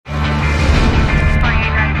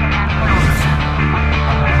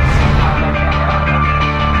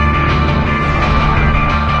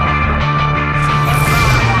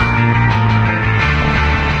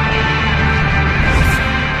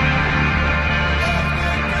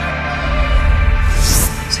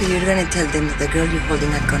So you're gonna tell them that the girl you're holding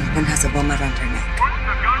at gunpoint has a bomb around her neck? Put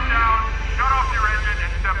the gun down, shut off your engine,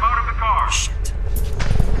 and step out of the car. Shit.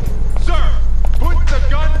 Sir, put the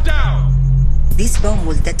gun down. This bomb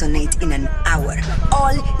will detonate in an hour.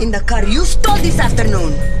 All in the car you stole this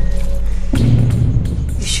afternoon.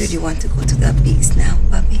 You sure you want to go to that beast now,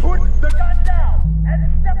 Bobby? Put the gun down and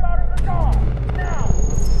step out of the car, now.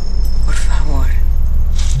 Por favor.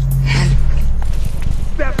 Help me.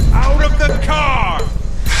 Step out of the car.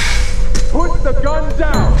 Put the gun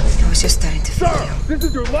down. I was just starting to feel Sir, you. this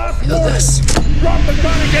is your last Feel warning. this. Drop the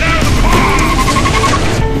gun and get out of the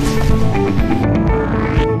car.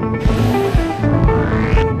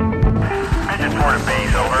 Mission 4 to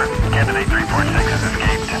base, over. Candidate 346 has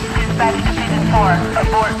escaped. Dispatch to Pigeon 4.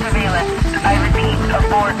 Abort surveillance. I repeat,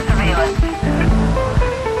 abort surveillance.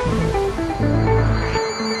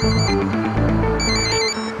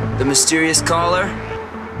 The mysterious caller?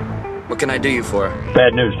 What can I do you for?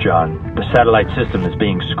 Bad news, John. The satellite system is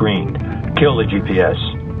being screened. Kill the GPS.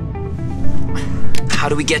 How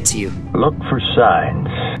do we get to you? Look for signs.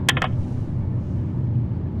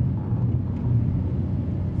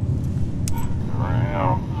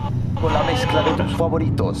 Con la mezcla de tus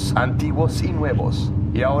favoritos, antiguos y nuevos.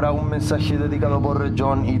 Y ahora un mensaje dedicado por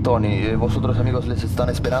John y Tony. Vosotros amigos les están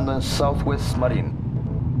esperando en Southwest Marine.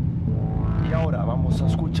 Y ahora vamos a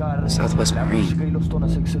escuchar Southwest la Marine. música y los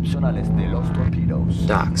tonos excepcionales de los Torpedoes.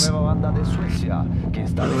 Docks. Nueva banda de Suecia que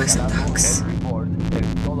está Always ganando Docks. el report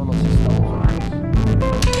en todos los Estados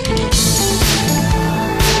Unidos.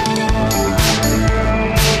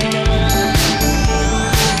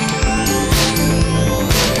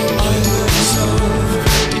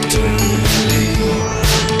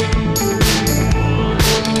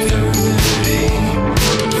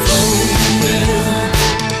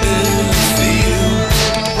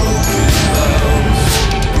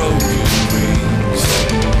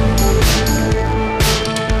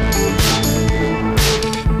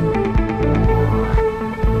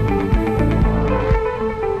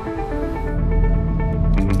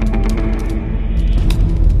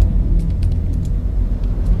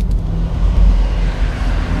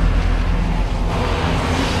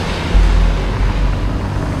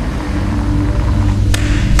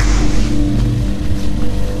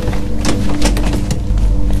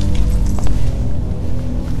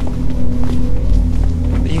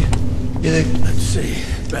 Let's see.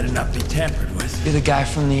 Better not be tampered with. You're the guy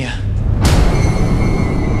from the,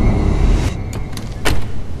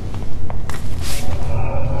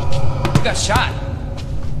 You got shot.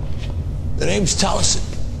 The name's Tollison.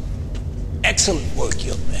 Excellent work,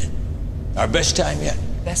 young man. Our best time yet.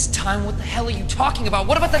 Best time? What the hell are you talking about?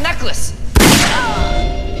 What about the necklace?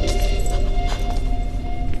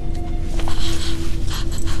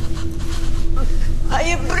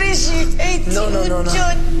 I appreciate No,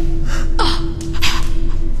 John.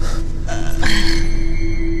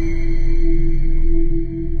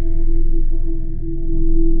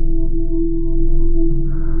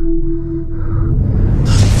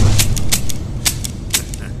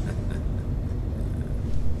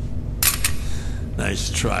 Nice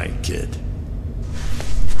try, kid.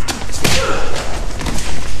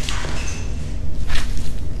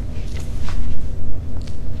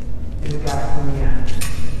 You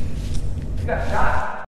got shot.